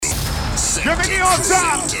Bienvenue au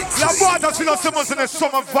temps. La boîte a sido somos en el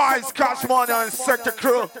Summer Vybz Kartel Secta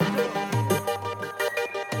Crew.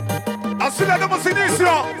 Así le damos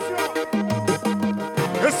inicio.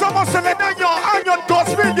 Estamos en el año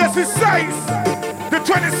 2016. The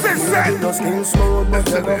 26th.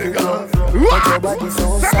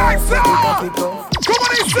 Come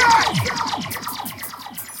on inside.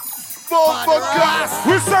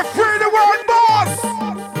 We say free the world boss.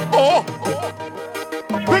 Oh.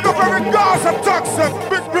 Big up every Gaza and Tucson,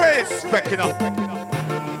 big brace, backing up.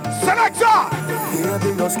 Selector!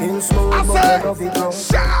 I say,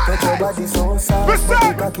 shine!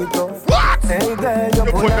 Listen! What? You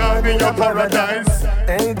put down in your paradise.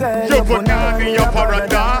 You put down in your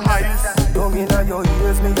paradise. And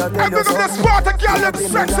big up the Spartan girl, them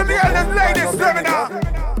sexy ladies living out.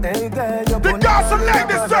 The Gaza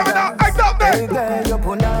ladies living out, I love them.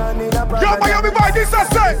 Yo, Miami boy, this I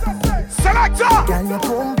say. Selector! Can you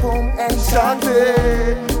boom boom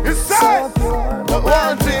enchanted? It's so pure, but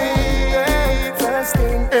one thing, first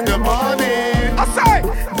thing in the morning. I say,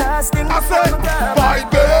 last thing I say, bye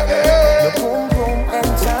baby. You boom boom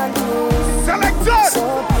enchanted. Selector! So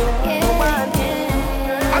pure, one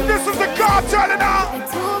thing. And this is the cartel now.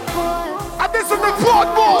 And this is the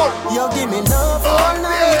football. You give me love all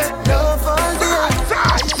night, love all day.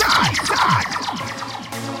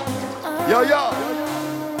 Yo, yo.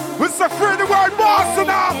 We say free the world boss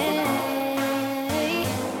now.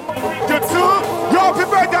 You two, you happy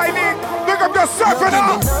birthday, Lee. Big up yourself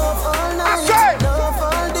now. I say,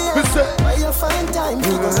 we say, where you find time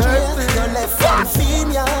to go straight? Your left from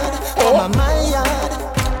theme yard, oh my yard.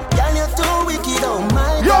 Girl, you're too wicked, oh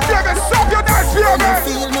my God. Yo, baby, stop your nice here, man.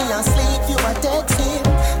 You feel me asleep, you are texting.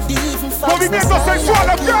 Even movimiento sexual,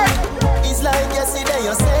 okay? It's like yesterday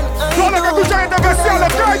you said, don't let me go join the vessel,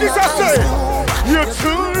 okay? This I say. You're too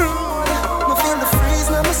rude. I feel the freeze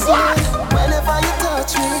now my skin. Whenever you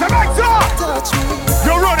touch me, touch me.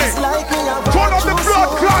 You're running. Like turn on the blood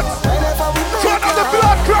clot. Turn on the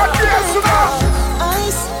blood clot. Yes, now.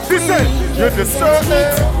 Ice. Listen. You deserve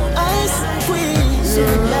it. Ice queen.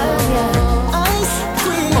 Ice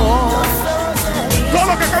queen. Todo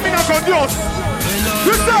lo que camina con Dios.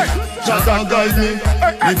 Listen. Just a guide me.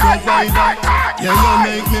 You can't find that. Yeah, you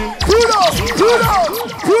make me. Pull up.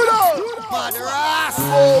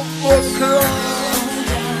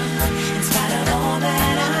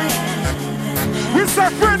 We say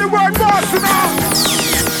free the word boss now.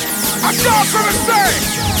 I'm not gonna say.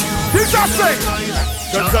 This I say.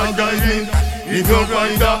 Just a guide me. You can't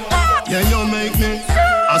find that. Yeah, you make me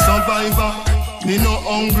a survivor. Me no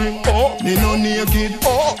hungry, me no naked.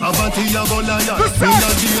 Poverty a go liar, me no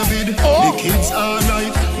David. The kids are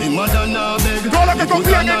right, me mother na beg. Todo lo que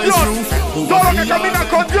conviene en Dios, todo lo que camina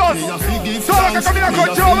con Dios, todo lo que camina con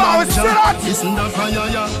Jehová, listen the fire,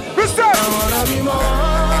 yeah. Listen.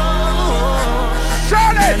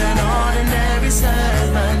 Shout it.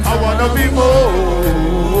 I wanna be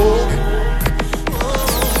more.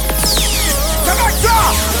 Selector.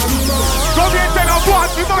 Comienza la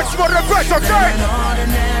voz y máximo respeto, ¿ok?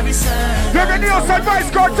 Bienvenidos al Vybz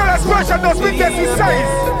Kartel Special 2016.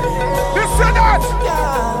 Listen that!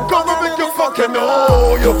 Come and make you fucking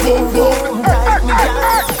know your boom boom.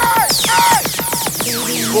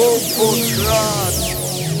 Oh, God.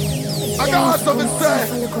 I got something to say.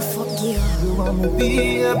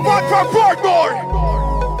 One for board.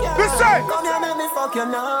 Listen!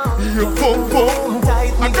 You boom boom.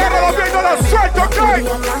 Agarra bien de la suerte, ¿ok?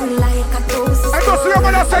 Entonces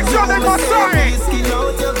llama la sección de masaje.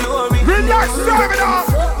 Relax, stamina.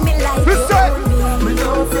 Listen.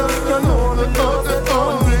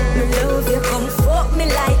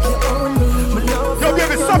 Yo,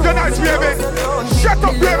 baby, stop your nice, baby. Shut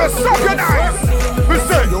up, baby, stop your nice.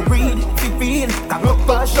 Listen.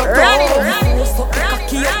 Ready.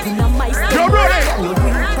 You're ready.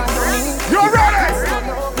 You're ready.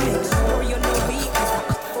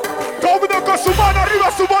 Con su mano arriba,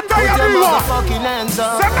 su botella arriba.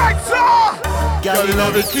 Selector. Girl in a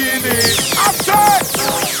bikini. Upset.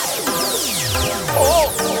 Oh.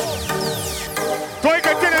 Todo el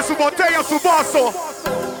que tiene su botella, su vaso.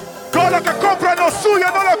 Todo lo que compra lo suyo,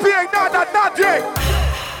 no le piden nada a nadie.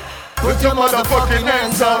 Put your motherfucking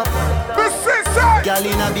hands up. Listen. Girl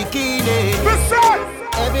in a bikini. Listen.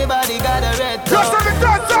 Everybody got a red top. Yo soy mi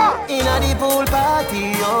danza. In a the pool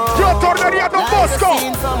party, oh. Yo tornería Don Bosco.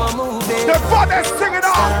 The funnest singing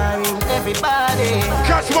on. Everybody.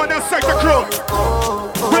 Catch By La Secta Crew.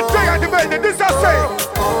 We're there in the building. This I say.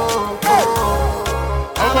 Hey.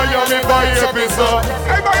 I'm Miami by episode.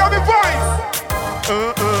 Hey, Miami voice.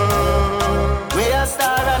 We are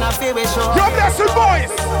star and a feel we show. Yo blessed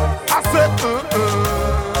boys. I said.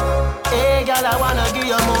 Hey. I wanna give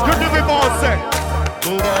you more. You give me more, say.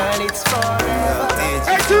 Girl, it's forever. Hey,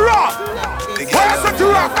 T-Rock. Why is it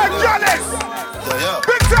T-Rock? Hey, Janice.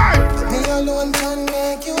 Big time. Me alone can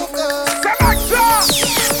make you go. Selector.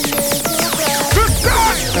 Good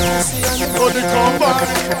time. Oh, the combat.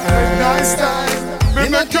 Nice time. Me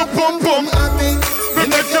make you pum pum. Happy. Me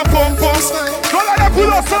make you pum pum. Don't let them pull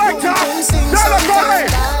up, Selector. Tell them for me.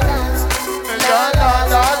 La la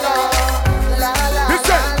la la.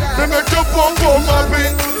 Listen. Me make you pum pum happy.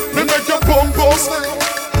 Me make you pum pum.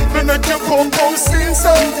 Me make you pum pum sing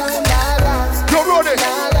song. You ready?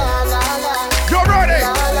 You ready?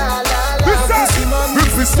 Listen.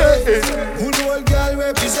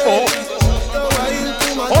 Represent. Oh.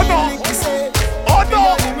 Oh no. Oh no.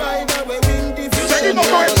 Taking up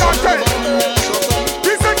my content.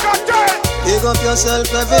 This is content. Big up yourself,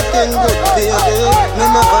 everything good, baby. Me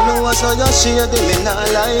never know what's how you shady. Me not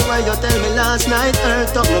lie when you tell me last night.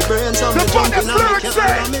 Earth up my brain, so me jumping on me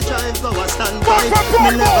camera. Me drive go a standby.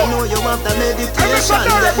 Me never know you have the meditation.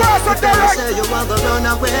 Then you say you want to run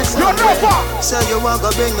away somewhere. Say you want to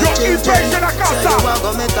bring me children. Say you want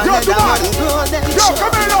to make another man grow them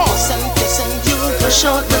children. Say you to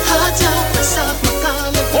short the heart out. Myself, me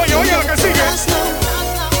call you. Oh, you can sing it.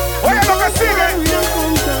 Oh, you can sing it.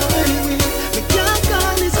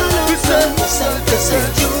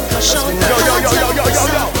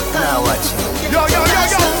 Now watch. Yo,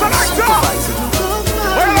 Selector.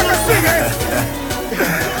 Oh, you can sing it.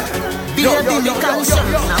 Baby, me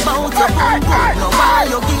concerned about your bum. No why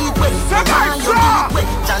you give way. No why you give way.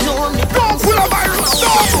 Don't pull up my room.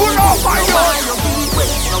 Don't pull up my room.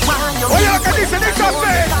 Oh, you can listen to this.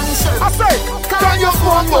 I say, Can you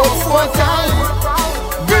phone up 4 times?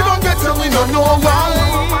 We don't get to we don't know why.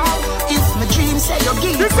 If my dream say you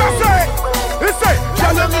give this I say. Listen.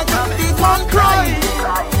 Tell you make a big man cry.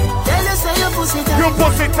 Tell you say your pussy tight. Your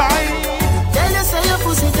pussy tight. Tell you say your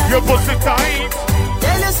pussy tight. Your pussy tight.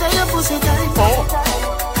 Tell you say your pussy tight. Oh.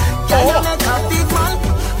 Tell you make a big man.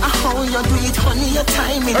 How you do it, honey, your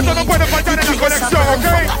time in it. Esto no puede faltar en la conexión, ¿ok?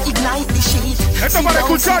 Ignite the sheet. Esto para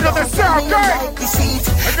escuchar donde sea, ¿ok?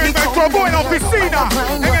 En el metrobús, en la oficina,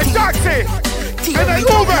 en el taxi, en el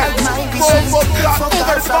Uber.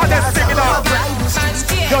 Uber is about that singing up.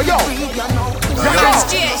 Yo.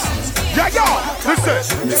 Listen.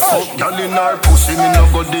 Fuck girl in her pussy, me no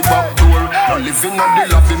go the back door. No living on the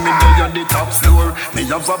lobby, me dey on the top floor. Me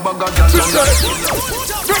have a bag of girls on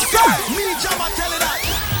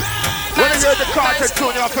When you hear the Kartel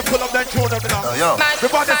tune, you have to pull up that tune up now. The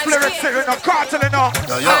baddest lyrics singing on Kartel now.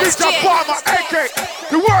 And this is Palmer, AK,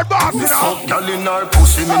 the word boss now. Fuck girl in her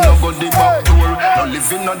pussy, me no go the back door. No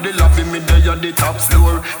living on the lobby, me dey on the top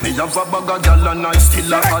floor. Me have a bag of girl and I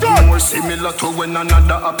still have more. Similar to when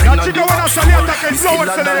another up in the back door. Me still a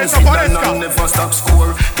dance it and I never stop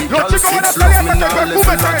score. The girl fix love me now left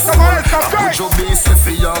me not score. I put your bass if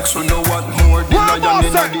you ask, you know what more. The lion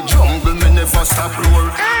in the jungle, me never stop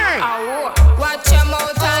roar. Watch your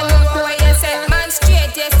mouth and know what you said. Man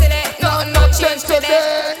straight yesterday, no change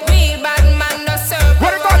today. Real bad man no serve.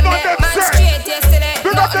 Man straight yesterday,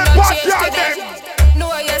 no change today.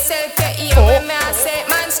 Know yourself, you hear when me I say.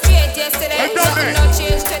 Man straight yesterday, no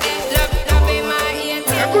change today. Love in my ear.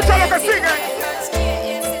 Escucha lo que sigue.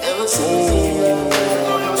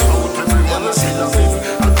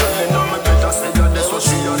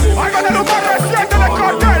 I got a number straight to the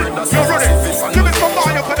Kartel. You ready? Give me some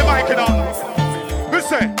volume for the mic, you know.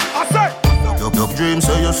 Listen, I say. Your dreams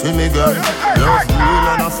say you see me, girl. Love real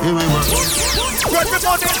and I feel we work. Get the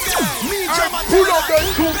money. Pull up the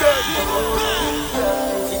children.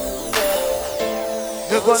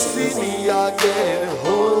 Never see me again.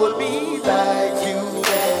 Hold me like you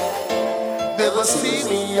can. Never see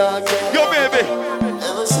me again. Yo, baby.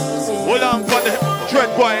 Never see me. Hold on for the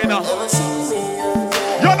dread boy, you know. Never see me.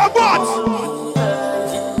 You're the what?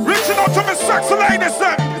 Reaching out to me sexy ladies,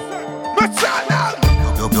 sir.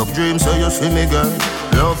 Your dreams say you see me, girl.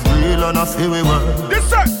 Love real and I feel we work. This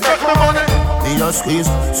sir, get the money. Me a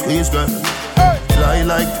squeeze, girl. Fly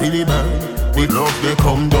like Philly bird. We love they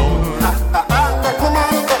come down.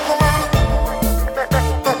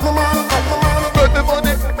 Get the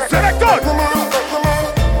money. Selector.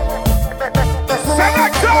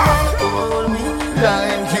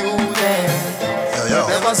 Like you can.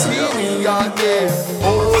 Never see me again.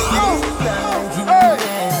 Hold me like you can.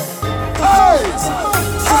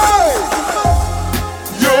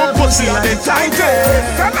 Your pussy are the tightest.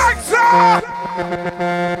 Selector.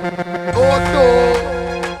 Oh no.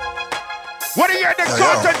 When you hear the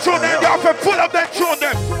Kartel tune, you have to pull up that tune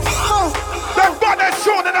them. Them body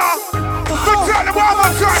tune now. But tell them one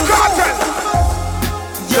more time, Kartel.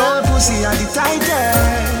 Your pussy are the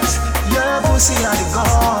tightest. Your pussy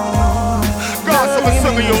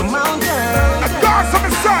youth. A dance on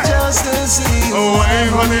the side. Oh,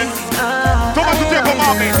 ain't running. Toma tu tiempo,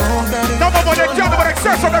 mami. Estamos molestando por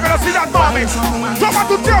exceso de velocidad, mami. Toma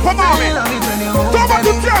tu tiempo, mami. Toma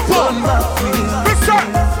tu tiempo.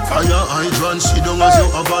 Listen. Fire hydrant, sit down as you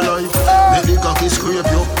have a life. Make the cocky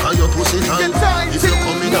scrape you, and your pussy tight. If you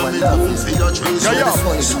come in on me, boom, for your trace.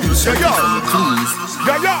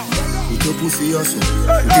 Put your pussy also,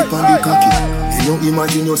 put it on the cocky. You don't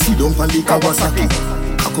imagine you sit down on the Kawasaki.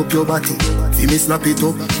 Cock up your body, see me slap it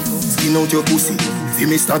up. Skin out your pussy, see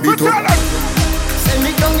me stab it up. Send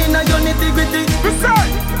me down in a your nitty-gritty.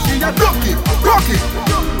 She a rocky.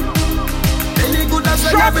 Any good as a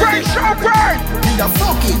Champagne. Me a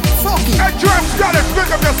fucking. Hey, James, got it.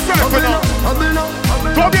 Pick up yourself now.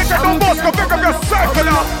 Don't get that no Moscow. Pick up yourself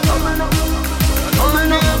now.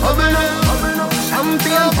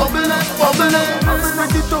 Champion bubble.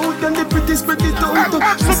 Spread it out and the pretty spread it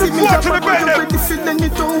out. So the floor to the bed.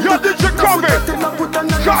 Yo, did you come in?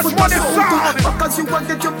 Just one is sound. Because you want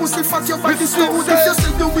get your pussy fast, your body slow. If you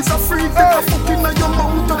say you is a freak, then I fucking on your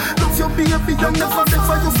mouth. Love your baby, you never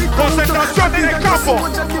you feel. Concentración en el campo.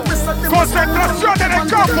 Concentración en el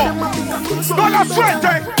campo. No la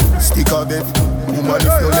suelte. Stick a bit, woman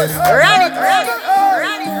if you left. Run it.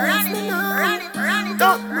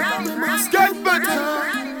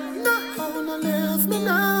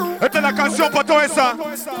 Esta es la canción para toda esa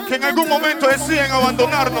que en algún momento deciden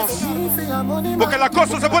abandonarnos porque las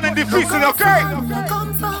cosas se ponen difíciles, ¿ok?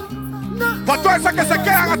 Para todas esas que se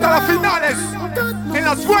quedan hasta las finales, en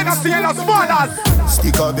las buenas y en las malas.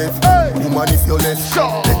 Stick a bit, woman if you left.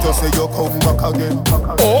 Let us say you come back again.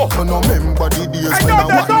 Oh, you no remember the days when I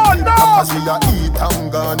want because we a eat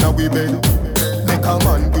and gone we bed. Make a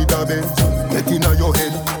man with a bench, get in your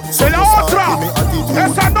head. De la otra,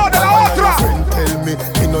 esa no, de la otra. Tell me,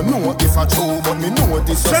 you no know if I true, but me know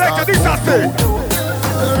this is not true.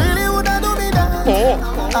 Really woulda do me that? Oh.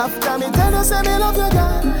 After me tell you say me love you,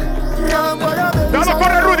 girl. Dalo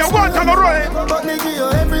corre, Rudy, aguántalo, Rudy. But me give you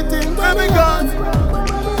everything, baby God.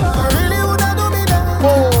 Really woulda do me that?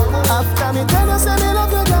 After me tell you say me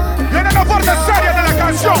love you, girl. Viene la parte seria de la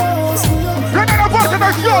canción. Viene la parte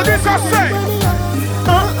del show, dice así.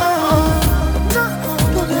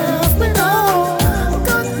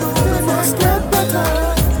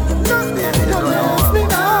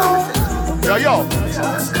 Yo.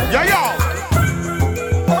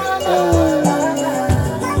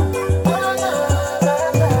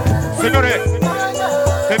 Señores,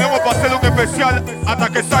 tenemos para hacer un especial hasta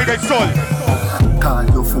que salga el sol. Call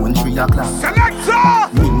your phone 3 o'clock. Selector!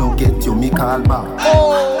 Me no get you, me call back. I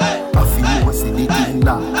feel you see the thing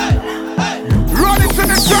that. Run it to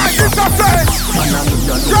the side, this I say.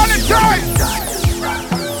 Run it tight.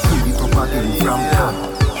 Pull it up again from top.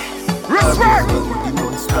 Respect.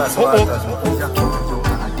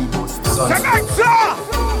 Selector!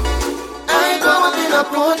 I grow up in a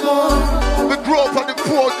Portmore. We grew up on the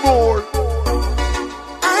Portmore.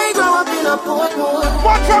 I grow up in a Portmore.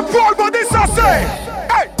 What from Portmore, this I say.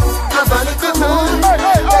 Hey! I'm on the moon.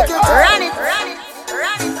 Run it.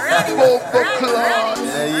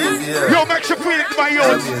 Yo, make sure feel it, my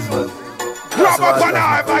youth. Grab up on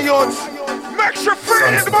eye, my youth. Make sure feel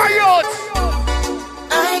it, my youth.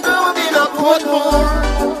 I grew up in a Portmore.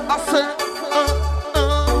 I said,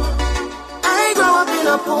 I grew up in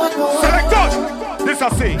a Portmore. Selectors, this I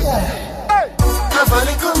say. Hey! I'm on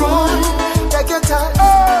the moon. Take your time.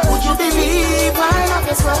 Would you believe I love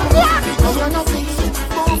this one? Because you're not pleased.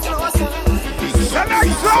 Move closer.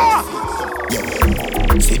 Selector!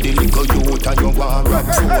 See the little youth and you want rock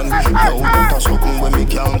phone. Yo, that a something when me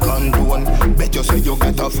can't condone. Bet you say you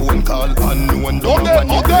get a phone call unknown. Don't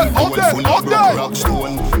full of rock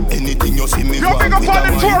stone. Anything you see me yo, big up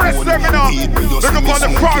on the tourist seminar. Big up on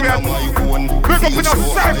the crowd. Big up in the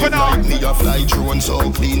cypher now. Me a fly drone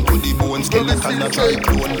so clean to the bones. Skeleton a try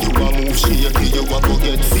clone. You a move shaky, you a go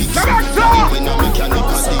get fixed. When a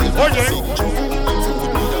mechanical deal.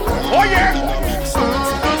 Oh yeah.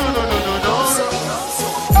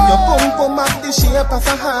 Your boom boom up the shape of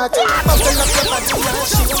a heart. Bubble up your body and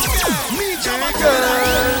shake.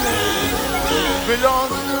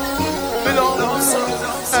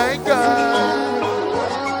 Hey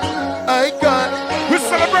girl. We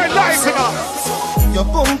celebrate life now. Your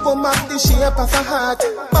boom boom up the shape of a heart.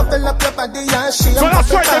 Bubble up your body and shake. No la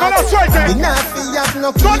suelte. Me not be have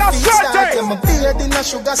no key feet start. You my beard in a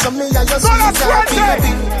sugar so me and your sweetheart.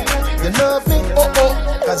 Baby, you love me,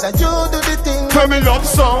 cause I you do the thing. Tell me love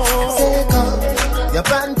song. Take off your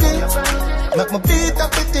panty Make me beat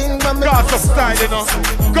up the thing, but me got some style, you know.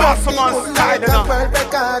 Got some on style, you know.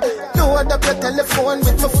 Load up your telephone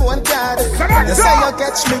with my phone card. You say you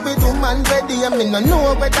catch me with woman ready, and me no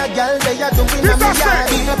know where that girl they are doing on me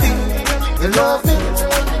yard. Baby, you love me,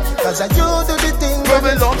 cause I you do the thing when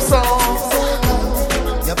we love song.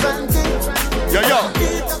 You panty, yo yo,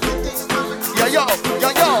 yo yo, yo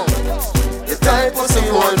yo. You tight pussy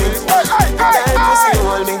hold me, you tight pussy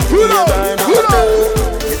hold me. Pull up.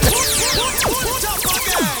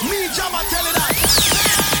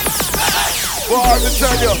 Well, I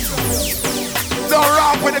tell you, don't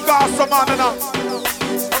rap with the gossip man now.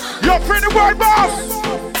 You're free the word boss.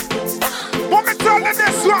 Let me tell you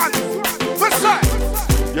this one. Listen.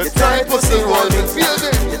 Your tight pussy hold me, feel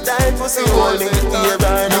it. Your tight pussy hold me, you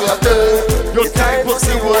burn up. Your tight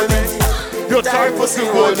pussy hold me. Your tight pussy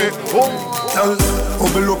hold me.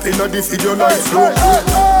 Bubble up in a the video like flow.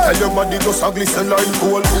 Tell your body just a glisten like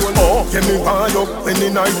gold. Get me high up when the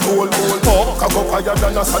night cold. Cock up higher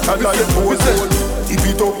than a satellite pole. Keep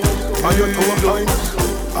it up on your toe line.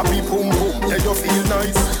 Happy boom boom, yeah you feel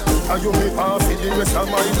nice. And you make half for the rest of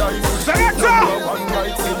my life. One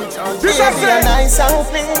night till we chance. Baby, you're nice and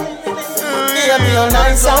clean. Baby, you're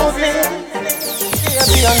nice and clean.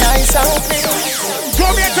 Baby, you're nice and clean.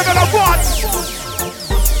 Come here to the what?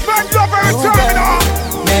 Make love every time, you know.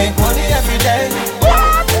 Make money every day.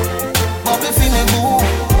 What? Bubble feeling good.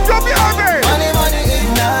 Come here, baby. Money, money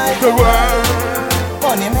ignite the world.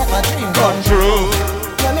 Money make my dream come true.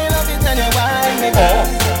 Let me love it and you wine me girl.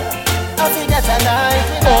 I forget a night,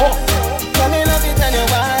 you know. Let me love it and you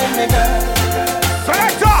wine me girl.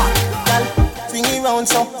 Selector. Girl, swing it round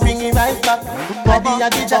so bring it right back. Body a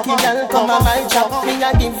the jockey girl, come on my chop. Me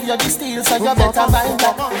a give you the steel so you better buy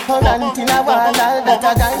back. Current in a wall, all that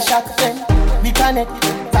a guy shock. Then we connect,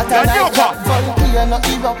 that a night drop. Volunteer no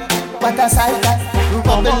hero, what a sight that.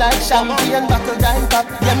 Bubble like champagne, buckle down top.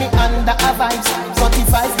 Yeah, me under a vibes,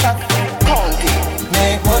 45 pack.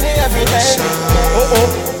 Make money every day.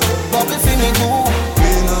 Bubble feeling good.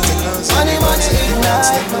 Money, money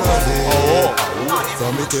ignite.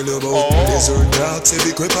 From me tell you about desert dogs,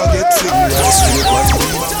 every quick I get fling.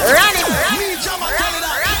 Run it.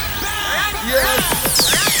 Yes.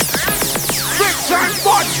 Big time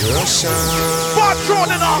punch. Punch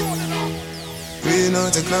running up. Clean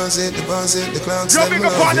out the closet, deposit the clocks. Yo, big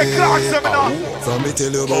up on the clocks, seminar. From me tell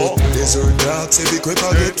you about desert dogs, every quick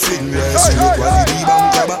I get fling. Straight quality bank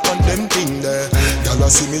grabber on them thing there. Y'all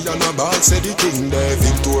see me on a ball, say the king there.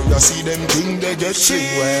 Victoria see them king, they get fling.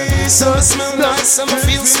 So I smell nice, I'ma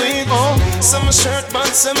feel sweet. Some shirt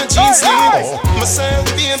pants, some jeans lean. Myself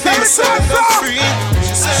being big, so I'm free.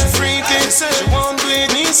 She said free things, said she won't do it,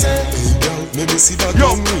 he said. Maybe see that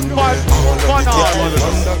yo, ring my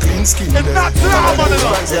under clean skin. It's not drama, it's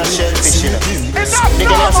not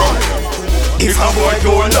drama. If a boy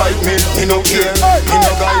don't like me, he no care. He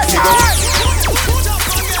no guy figure.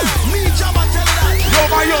 Yo,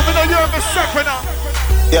 my yo, me no hear me second now.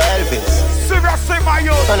 Yo, Elvis. Seriously, my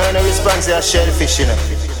yo. I know no response to a shellfish, you know.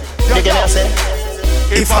 You get what I'm saying?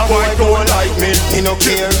 If a boy don't like me, he no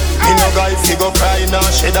care. He no guy figure cry nor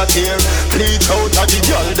shed a tear. Bleach out a the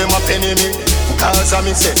girl, them a penny me. Cause I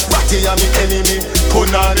me say, Batty a me enemy.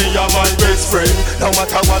 Punani a my best friend. No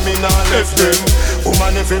matter what me nah left them.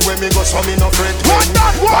 Woman everywhere me go, so me no fret them.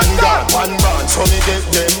 One gun, one band, so me get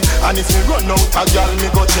them. And if me run out a girl,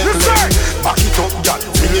 me go check them. Back it up, girl,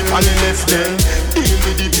 fill it on the left them. Deal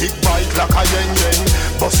with the big bike like a yen.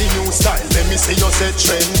 Bossy new style, let me see you set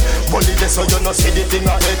trend. Bully this so you no see the thing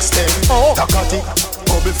a extend. Takati,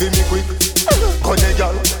 bubble for me quick. Cause the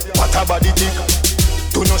girl, what a body tick.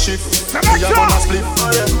 Do no shift, we are gonna split.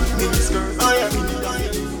 Mini skirt,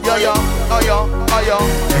 Yo, yo, oh yo, oh yo.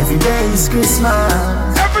 Every day is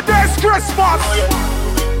Christmas. Every day is Christmas.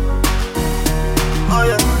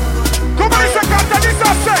 Come on, it's a cat that is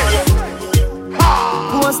a say. Ha!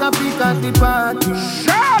 Who was the peak at the party?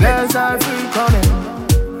 Shout it. Girls are free coming.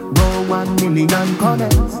 Go 1 million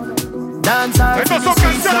comments. Dance are free. Estos son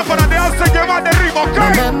canciones para dejarse llevar de ritmo, ¿ok?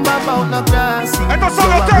 Remember about no classy. Estos son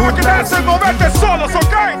los temas que te hacen moverte solos,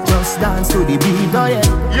 ¿ok? Just dance to the beat, oh yeah.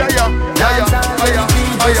 Yeah, yeah, yeah, yeah, oh yeah,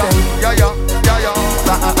 oh yeah, yeah, yeah, yeah.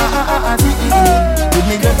 Give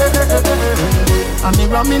me girl. I'm me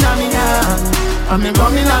rumming on me hand. I'm me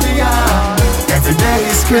rumming on me hand. Every day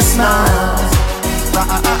is Christmas.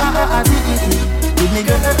 Give me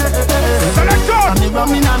girl. I'm me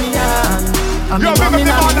rumming on me hand. I'm me rumming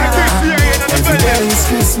on me hand. Every day is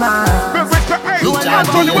Christmas. You and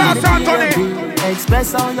Anthony, where's Anthony?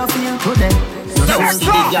 Express how you feel today. Just see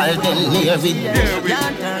the girl then near it.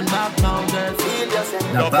 Can't turn back now, girl. Feel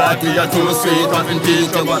yourself. The party are too sweet, what in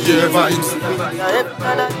teacher, what your vibes.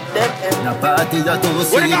 The party are too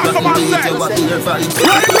sweet, what in teacher, what your vibes.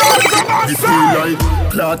 It feel like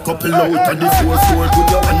clad couple out of the 4-4. Put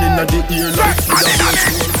your hand in the ear like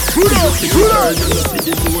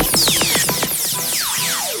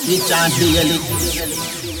you can't deal it.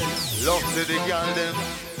 Love to the girl them.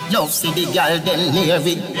 Love see the girl then near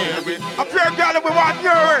it. Up here, girl, we want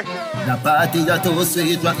you. The party are too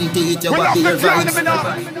sweet, what in teacher, We what love your the girl vibes. them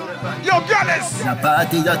now. Yo, girls. The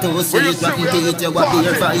party are too sweet, what in teacher, what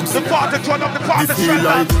your vibes. The party turn up, the party It feel shut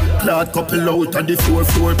like up. clad couple out of the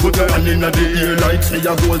 4-4. Put your hand in the ear like say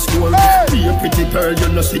a gold store. Be a pretty girl, you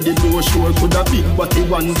know see the door sure. Could a big body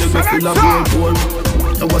one day go full of gold.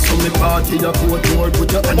 There was some party a port door.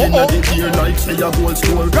 Put your hand in the ear like say a gold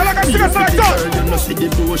store. Be a pretty girl, you know see the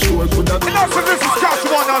door sure. Could a big So this is just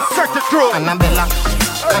one on second crew. Annabella,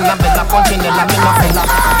 Punchinella, me no fella.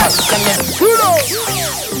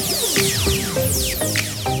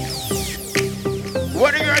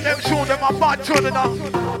 When you hear them tune, them a bad tune enough.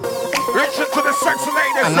 Reaching to the sexy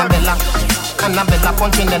ladies. Annabella,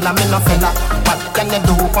 Punchinella, me no fella. What can you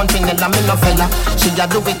do, Punchinella, me no fella? She a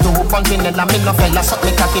do it too, Punchinella, me no fella. Suck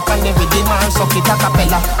me cocky pan the rhythm and suck it a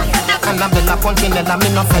cappella. Annabella, Punchinella, me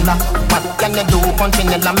no fella. What can you do,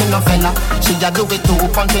 Punchinella, me no fella? She a do it too,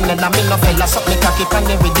 Punchinella, me no fella. Suck me cocky pan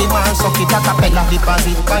the rhythm and suck it a cappella.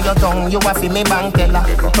 Deposit on your tongue, you a fi me bank teller.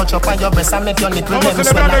 Touch up on your breast and make your nipple them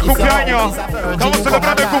swell. Vamos a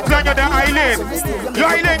celebrar el cumpleaños de Aileen. Yo,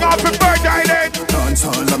 Aileen, happy birthday, Aileen. dance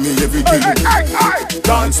all of me everything.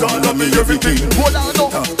 Dance all of me everything.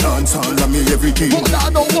 Dance all of me everything.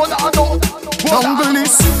 Jungle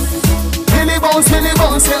is Billy Bones,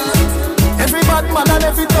 yeah. Every bad man and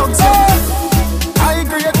every dog, yeah. I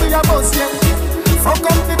agree with your boss, yeah. Fuck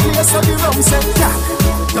up the place of the rum, yeah.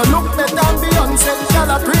 You look better than Beyonce. Y'all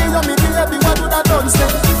a pray on me, baby, what do that done, say?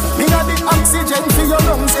 Me got the oxygen for your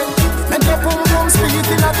lungs, yeah. Make your pum pum speak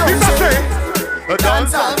in a drum, say.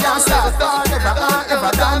 Dance all can't stop,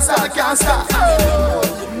 ever dance all can't stop.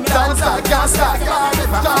 Dance all can't stop,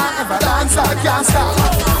 ever dance all can't stop.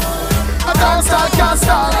 Dance all can't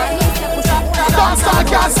stop. Dance all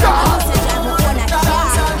can't stop.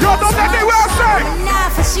 You don't let me well say.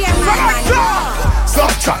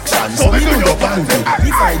 Subtraction, so we do your band.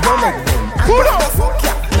 If I don't let them, Pull up.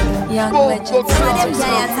 Young legends. Some of them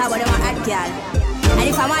giants are what they want at girl. And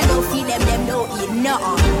if a man don't feed them, them don't eat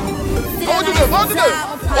nothing. Okay.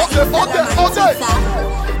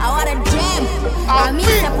 I want a gem. I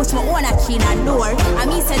mean to push my own key in a door. I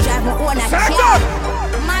mean to drive my own car.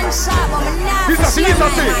 Man shot, but I'm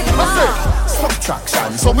not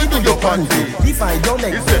subtraction, so we do your panty. If I don't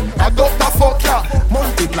let them, I don't fuck ya.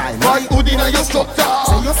 multiply My hood in your structure.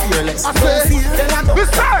 so you're fearless. I say, Then I don't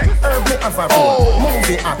this time. Urban Afro,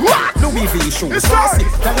 movie act, What? Louis V shoes, This time.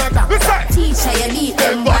 This time. teacher, you beat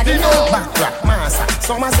them body now. Backtrack, massa.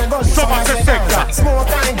 Some say gun, Some some say say sector. Gaza.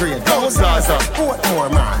 Smoke and grade, no Zaza. Portmore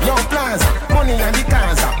man, Young Plaza. Money and the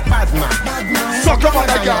Gaza. Bad man. Suck up on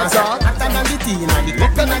the Gaza. Hotter than the teen and the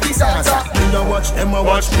cup and the salsa. Me a watch, them a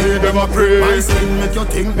watch me, them a pray. My skin make you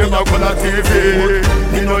think Them a gonna TV.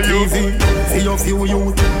 Me no TV. For your few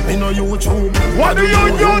youth, me no YouTube. What do you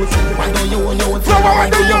youth? What do you youth?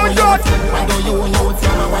 What do you youth? What do you youth?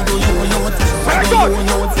 What do you youth? What do you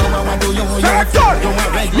youth? What do you youth? Selector. You a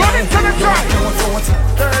red Run into the track. Girl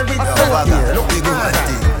with the here, look big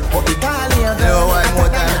party. But the Italian girl, one more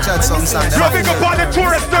time, chat some songs. You big up all the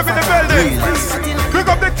tourists them in the building. Big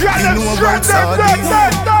up the You girls. know Straight about them.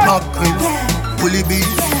 sardines, mackerel, bully beef,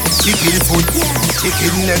 chicken foot,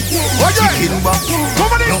 chicken neck, chicken back.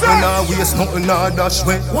 Nothing a waste, nothing a dash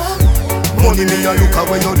way. Money me a look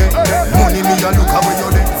away you there. Money me a look away you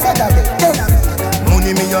there.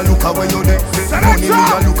 Money me a look away you there. Money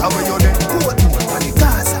me a look away you there.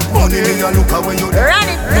 Money me a look away you there.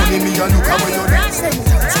 Money me a look away you there.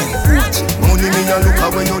 Money me a look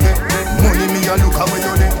away you there. Money me a look away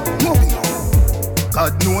you there.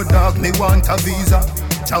 God no dog, me want a visa.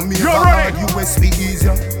 Jamaica hard, USB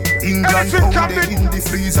easier. England pound they in the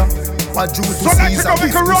freezer. What due to Caesar,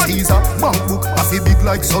 gift to Caesar. Bank book, coffee big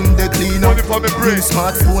like Sunday cleaner. Real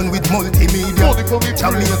smartphone with multimedia.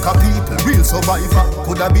 Jamaica people, real survivor.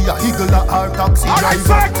 Coulda be a higgler or taxi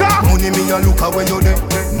driver. Money me a look away you there.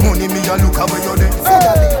 Money me a look away you there.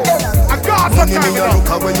 Money me a look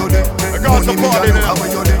away you there. Money me a look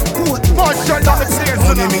away you there.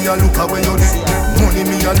 Money me a look away you there. Money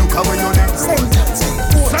me a look away you there.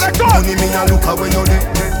 Money me a look away you there.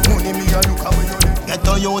 Money me a look away you there. Get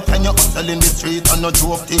a youth and you hustle in the street and no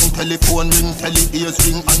joke thing. Telephone ring, ears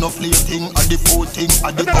ring and no flea thing. And the food thing,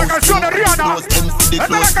 and the house thing. Close them for the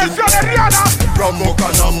close thing. Rambo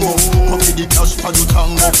Canambo, copy the cash for the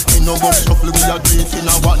tango. In no box shuffle we a drink in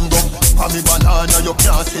a one go. For me banana you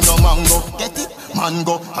can't see no mango. Get it?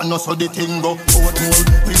 Mango, and no so the thing go. Oatmeal,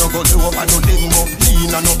 we no go low and no lingo.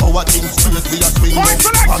 Lean and no power thing, straight we a swing go.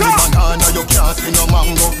 For me banana you can't see no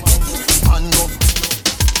mango. Mango.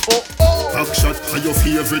 Back shot to your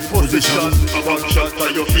favorite position. Back shot to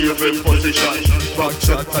your favorite position. Back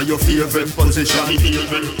shot to your favorite position.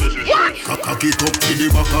 Cock it up to the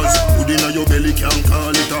backers. Put inna your belly can't call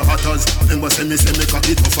it a hatters. Remember say me cock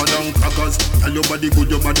it tougher than crackers. Tell your body good,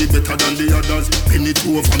 your body better than the others. Penny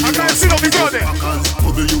two of me packers.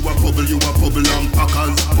 Bubble you a bubble, you a bubble and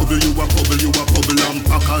packers. Bubble you a bubble, you a bubble and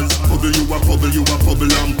packers. Bubble you a bubble, you a bubble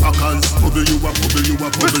and packers. Bubble you a bubble, you a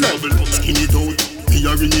bubble. Skin it out. Me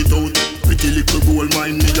a ring it out. Pretty little gold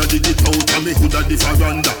mine, me a dig it out. And me hood a the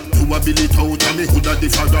faranda. You a bill it out. And me hood a the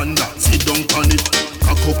faranda. Sit down on it,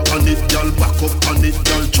 cock up on it, y'all back up on it,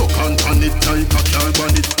 y'all choke on it, y'all cock y'all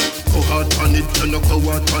on it. Go hard on it, you no go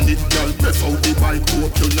hard on it, y'all breath out the bike,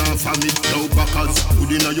 hope you not from it. Now backers,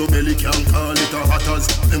 hood inna your belly can't call it a hatters.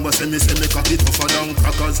 Remember say me cock it tougher than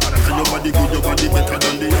crackers. And your body good, your body better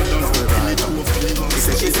than the others. Any two of me. She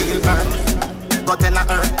say she feel hurt, got in a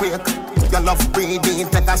earthquake. Your love breathing,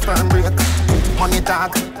 take a sperm break. Money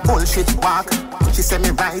talk, bullshit walk. She say me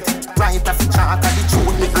right off the chart. And the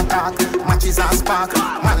tune me attack, matches and spark.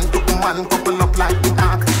 Man to man, couple up like the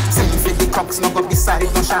ark. Same for the crooks, no go beside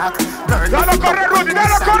no shark. Girl, dale corre, Rudy,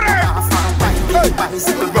 dale corre.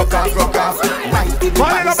 Bicycle rock off.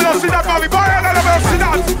 Vale la velocidad, mami, vale la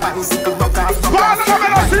velocidad. Bicycle rock off. Vale la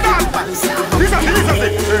velocidad. Dice así.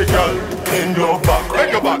 Hey girl, bend your back.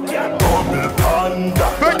 Bend your back. Double panda.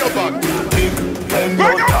 Bend your back. Bend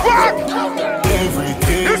Bend your back.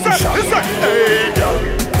 Everything Listen. Hey girl,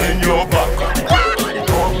 bend your back.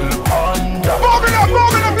 Double panda. Move it up,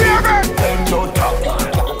 baby. Bend your top.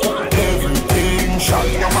 Everything shot.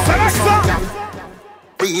 Selector.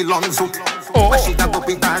 Real on zoot. But she da go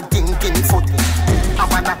with her thinking foot. I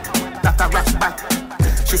want that a rock back.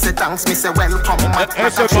 She said thanks, me say welcome back.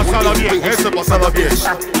 Eso pasala bien.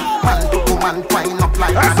 Man to woman, twine up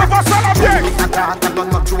like that. Eso pasala bien. Me a talk, I don't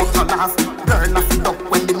know joke, no laugh. Girl, laugh it up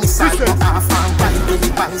when the missile go off. And ride with the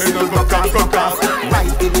bicycle, rock off.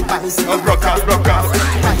 Ride with the bicycle, rock off.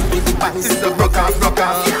 Ride with the bicycle, rock off.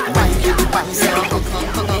 Ride with the bicycle.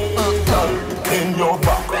 In your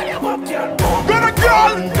back. Gonna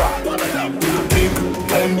girl. Big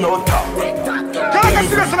in your top. Can I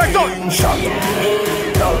see the selector? Shot.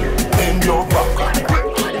 In your back.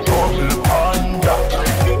 Double panda.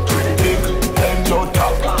 Big in your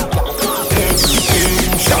top.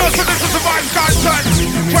 Everything shot. So this is the Vybz Kartel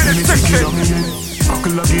 2016.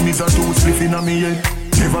 Uncle again is a two spliff in a me head.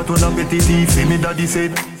 Never turn a petty thief, me daddy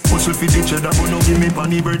said. Hustle for the cheddar, but no give me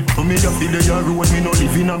panny bread. So me just feel the yard road, me no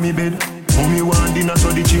live in a me bed. Mommy want dinner, so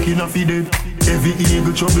the chicken a feed dead. Every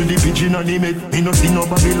eagle trouble the pigeon and the med. Me no see no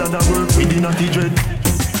Babylon that work within a dread.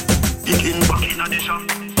 Chicken back in a the shop.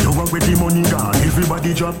 You want with the money gone,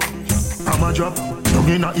 everybody drop. I'm a drop, dug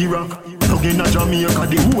in a Iraq, dug in a Jamaica,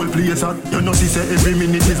 the whole place hot. You know see say every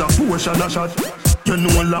minute is a portion a shot. You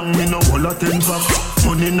know long me no whole a 10 pack.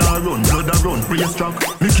 Money nah run, blood a run, race track.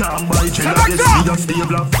 Me can't buy cheddar, yes me a stay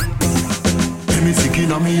black. Me sick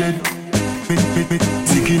inna me head. Me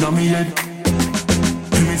sick inna me head.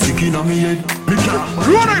 Me sick inna me head. Me can't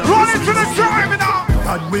Run it to the drive now.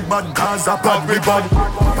 Bad we bad, Gaza, bad we bad.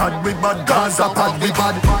 Bad we bad, Gaza, bad we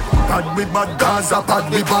bad. Bad we bad, Gaza,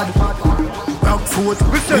 bad we bad. Black foot,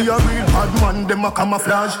 we a real bad man, them a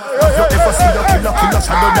camouflage. Have you ever seen a killer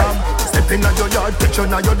shadow dam? Step in your yard, picture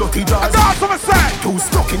now your dirty jaws. Too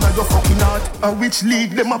stuck in your fucking heart. And which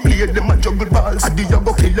league them a play, them a juggle balls. And you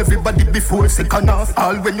go kill everybody before second half.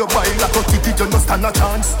 All when you buy like a ticket, you no stand a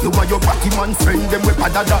chance. You and your batty man friend, them we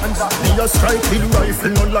pada dance. Me a strike with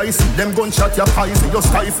rifle, no license. Them gunshot your pies, you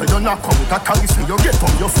stifle, you knock out a ties. You get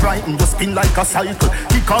up, you frightened, you spin like a cycle.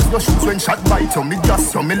 Kick off your shoes when shot bite you. Me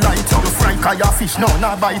gas you, me light you. You fry kaya fish, no,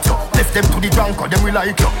 nah bite you. Left them to the drunk, or them we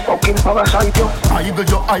like you. Fucking parasite you. Idle,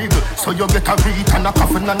 you idle. So you get a read and a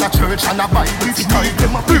coffin and a church and a Bible. Which league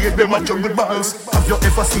them a play, them a jungle balls. Have you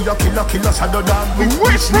ever seen a killer shadow dog?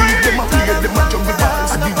 Which league them a play, them a jungle balls.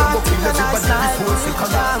 And you go kill everybody before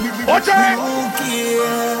second half. Watch it!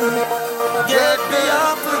 Get me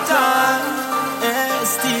up for time and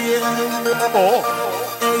still.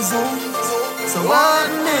 So what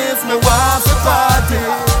if my wife a party?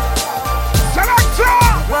 Selector!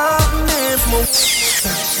 What if my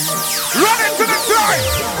Run into the drive!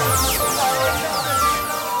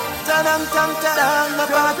 man and can't down. My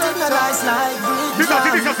party nice like Bridge.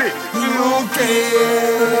 UK.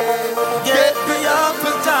 Get me up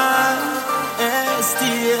a time.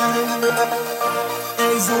 Still.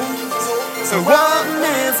 Hey, Zoom. So what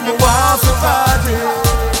if my wife a party?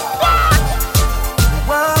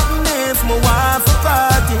 What if my wife a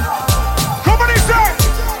party? Come on, inside.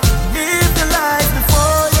 Live the life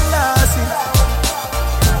before you lost it.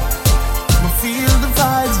 Me feel the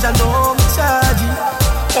vibes, I know me charge it.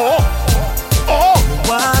 Me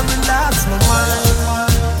want relax, me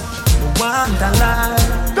want the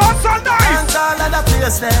life. That's so nice. Dance all of the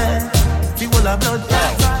place there. People of blood.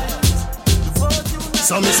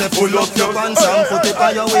 So me say pull up your pants and put it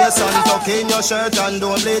by your waist and tuck in your shirt and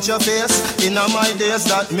don't bleach your face. In my days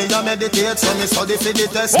that me a meditate, so me study for the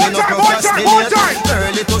test, me no procrastinate.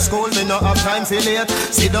 Early to school, me no have time for late.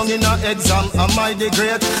 Sit down in a exam, am I the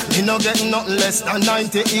great? Me no get nothing less than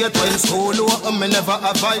 98. When school open, me never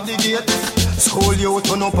abide the gate. School you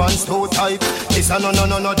turn up pants too tight. This a no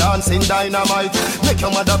dancing dynamite. Make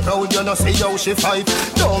your mother proud, you no see how she fight.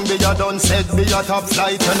 Don't be a done said, be a top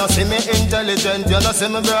flight. You no see me intelligent, you no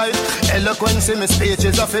see me bright. Eloquence in me speech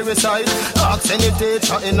is a favorite side. Ask any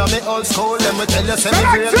teacher in a me old school, let me tell you, say me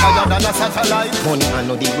great higher than a satellite. Money I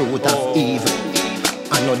know the root of evil.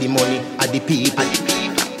 I know the money of the people.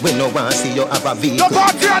 We no want see you have a vehicle. The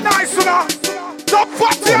party are nice, you know. The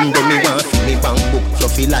party are nice. Me want feel me bank book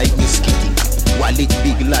fluffy like Miss Kitty. Wallet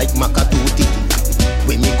big like Makatuti.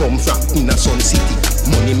 Where me come from in a Sun City.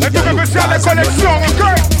 Money me down look gas and no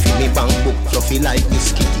feel me bank book fluffy like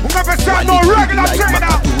Miss Kitty. Wallet big like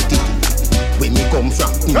Makatuti. Where me come from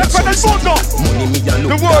in a Sun City. Money me down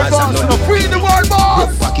look gas and no free the world boss.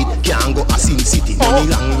 Broke pocket can't go a Sin City. Money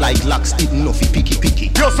long like locks, it no fi picky.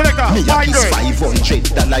 Yo, selector, me a kiss $500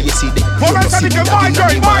 yesterday. You no see me that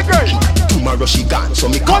in my girl. Tomorrow she gone, so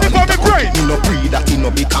me call it a cookie. Me no pray that it no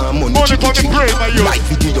become money chicky. Like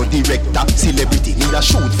video director, celebrity. Me a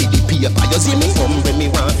shoot for the paper. You see me? Come when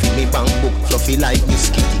me want fi me bank book fluffy like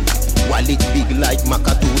Miss Kitty. Wallet big like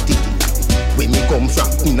Makatuti. Where me come from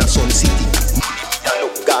in a Sun City. Money me a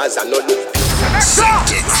look Gaza no look.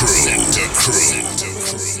 Secta Crew.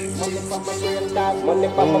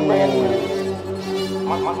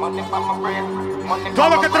 Todo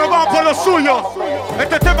lo que trabaja por lo suyo,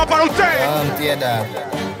 este tema para usted.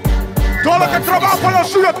 Todo lo que trabaja por lo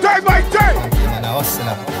suyo, day by day.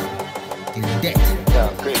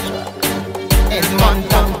 Man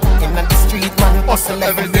down in the street, man hustle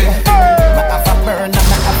every day. Man have a burn and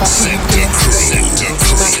man have a feed.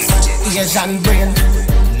 Asian brain,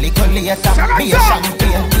 little later, be a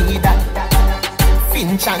champagne, be that.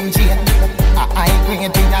 Finch and Jane, a high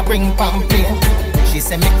grade, we a bring pamphlet. She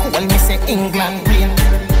say me cool, me say England green.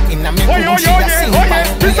 Inna me room, she a sing pamphlet.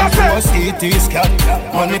 Do a CT scan,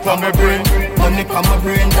 money pa my brain. Money pa my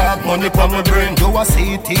brain, dog, money pa my brain. Do a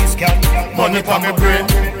CT scan, money pa my brain.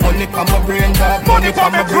 Money pa my brain, dog, money pa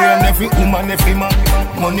my brain. Every woman, every man,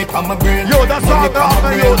 money pa my brain. Yo, that's all money pa my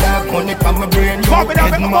brain, dog, money pa my brain. Yo,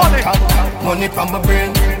 head man top, money pa my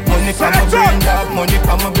brain. Money pa my brain, dog, money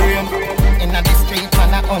pa my brain. Inna the street,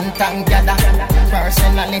 man a hunt and gather.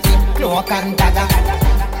 Personality, cloak and dagger.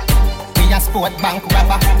 We a sport bank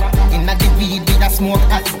robber. Inna the weed, we a smoke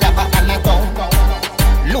as dabba and a tongue.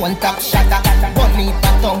 Lone top shatter. Bunny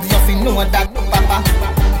for tongues, you fi know that papa.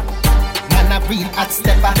 Man a real hot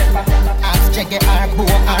stepper. Ask Jagger or Bo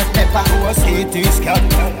or Pepper. Do a CT scan,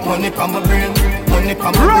 money pa my brain. Money pa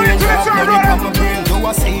my brain, dog, money pa my brain. Do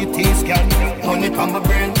a CT scan, money pa my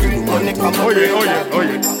brain. Money pa my brain. Oh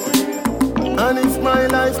yeah. And if my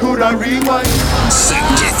life could have rewind,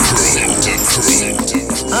 Secta Crew.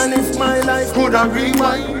 and if my life could have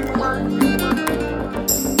rewind,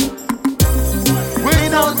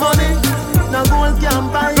 without money, no gold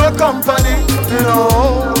can buy your company.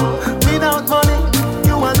 No, without money,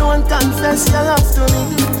 you alone confess your love to me.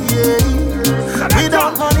 Yeah,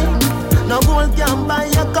 without money, no gold can buy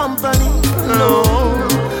your company. No,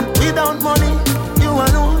 without money, you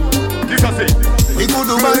alone. We could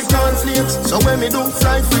do buy cornflakes, so when me do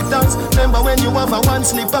fry fritters. Remember when you have a one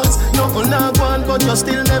slippers. Nothing not one, but you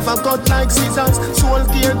still never cut like scissors. Soul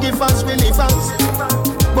caregivers, believers.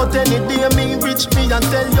 But any day me reach me and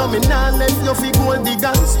tell you me nah left you fi gold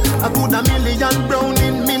diggers. I could a million brown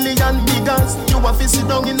in million biggers. You have to sit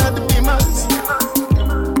down in the beamers.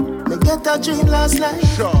 Me get a dream last night.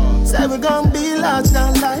 Sure. Say we gon' be large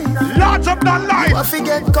than life. Larger than life. You have to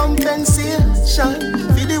get compensation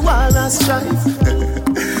for the war and strife.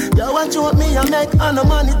 You watch what me I make and the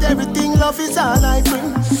money, everything love is all I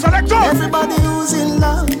bring. Selector. Everybody who's in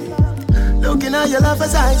love, looking at your love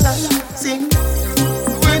as I sing.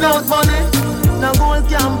 Without money, no gold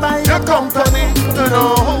can buy your company.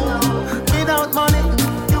 No,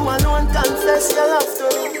 bless your love to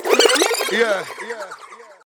me. Yeah.